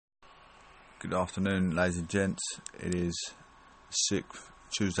Good afternoon, ladies and gents. It is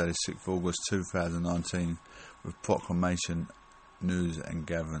Tuesday the 6th of August 2019 with Proclamation News and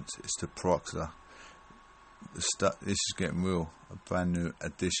Gatherance. It's the Proxer. This is getting real. A brand new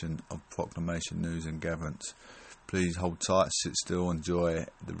edition of Proclamation News and Gatherance. Please hold tight, sit still, enjoy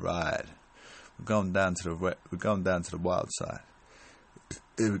the ride. We're going down to the wild side.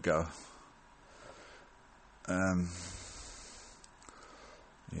 Here we go.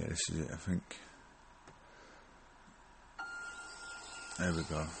 Yeah, this is it, I think. There we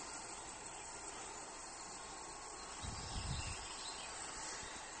go.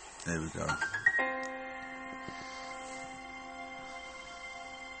 There we go.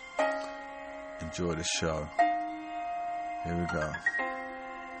 Enjoy the show. Here we go.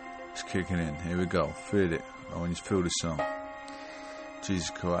 It's kicking in. Here we go. Feel it. I want you to feel the song. Jesus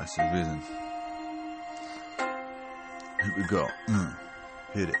Christ is risen. Here we go.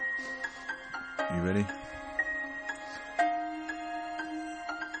 Hit it. You ready?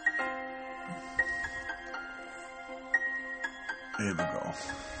 Here we go.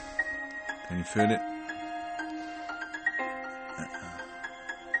 Can you feel it?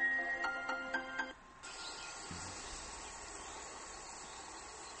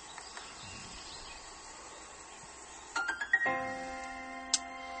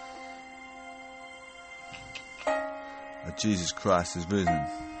 Jesus Christ is risen.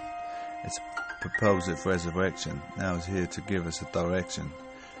 It's proposed resurrection. Now is here to give us a direction.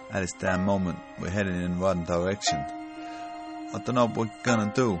 At this damn moment, we're heading in one direction. I don't know what we're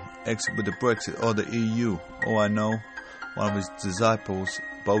gonna do. Exit with the Brexit or the EU. All I know, one of his disciples,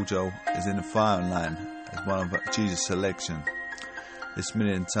 Bojo, is in the firing line as one of Jesus' selection. This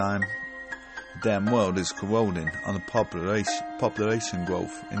minute in time, the damn world is corroding on the population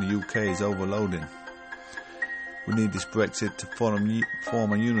growth in the UK is overloading. We need this Brexit to form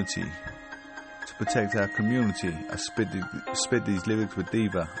a unity, to protect our community. I spit these lyrics with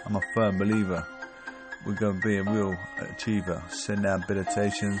diva. I'm a firm believer. We're going to be a real achiever. Send out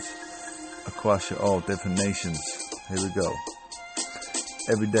meditations across all different nations. Here we go.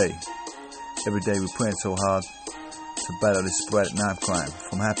 Every day we're praying so hard to battle this sporadic knife crime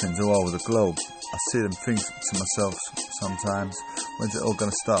from happenings all over the globe. I sit and think to myself sometimes, when's it all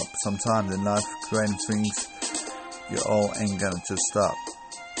going to stop? Sometimes in life, creating things you all ain't gonna just stop.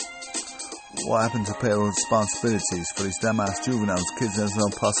 What happened to pay responsibilities for these damn ass juveniles? Kids have no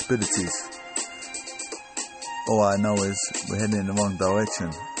possibilities. All I know is we're heading in the wrong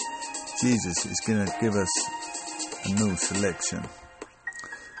direction. Jesus is gonna give us a new selection.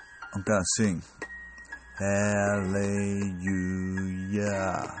 I'm gonna sing Hallelujah,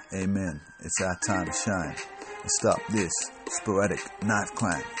 Amen. It's our time to shine and stop this sporadic knife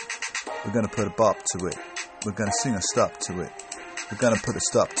crime. We're gonna put a bop to it. We're going to sing a stop to it. We're going to put a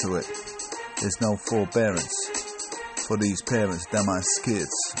stop to it. There's no forbearance for these parents, dumbass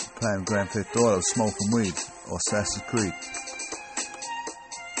kids, playing Grand Theft Auto, smoking weed, or Assassin's Creed.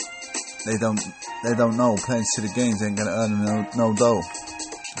 They don't know playing city games ain't going to earn them no dough.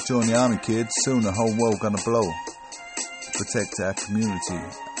 Join the army, kids. Soon the whole world going to blow. To protect our community,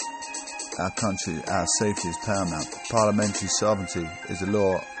 our country, our safety is paramount. Parliamentary sovereignty is the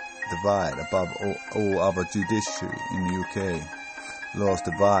law divide above all other judiciary in the UK. Laws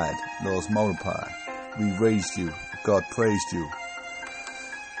divide, laws multiply. We raised you, God praised you.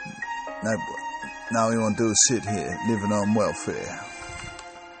 Now all you want to do is sit here, living on welfare.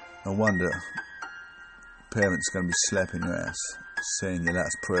 No wonder parents going to be slapping your ass, saying your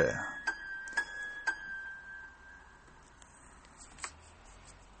last prayer.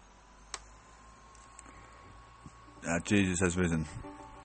 Now Jesus has risen.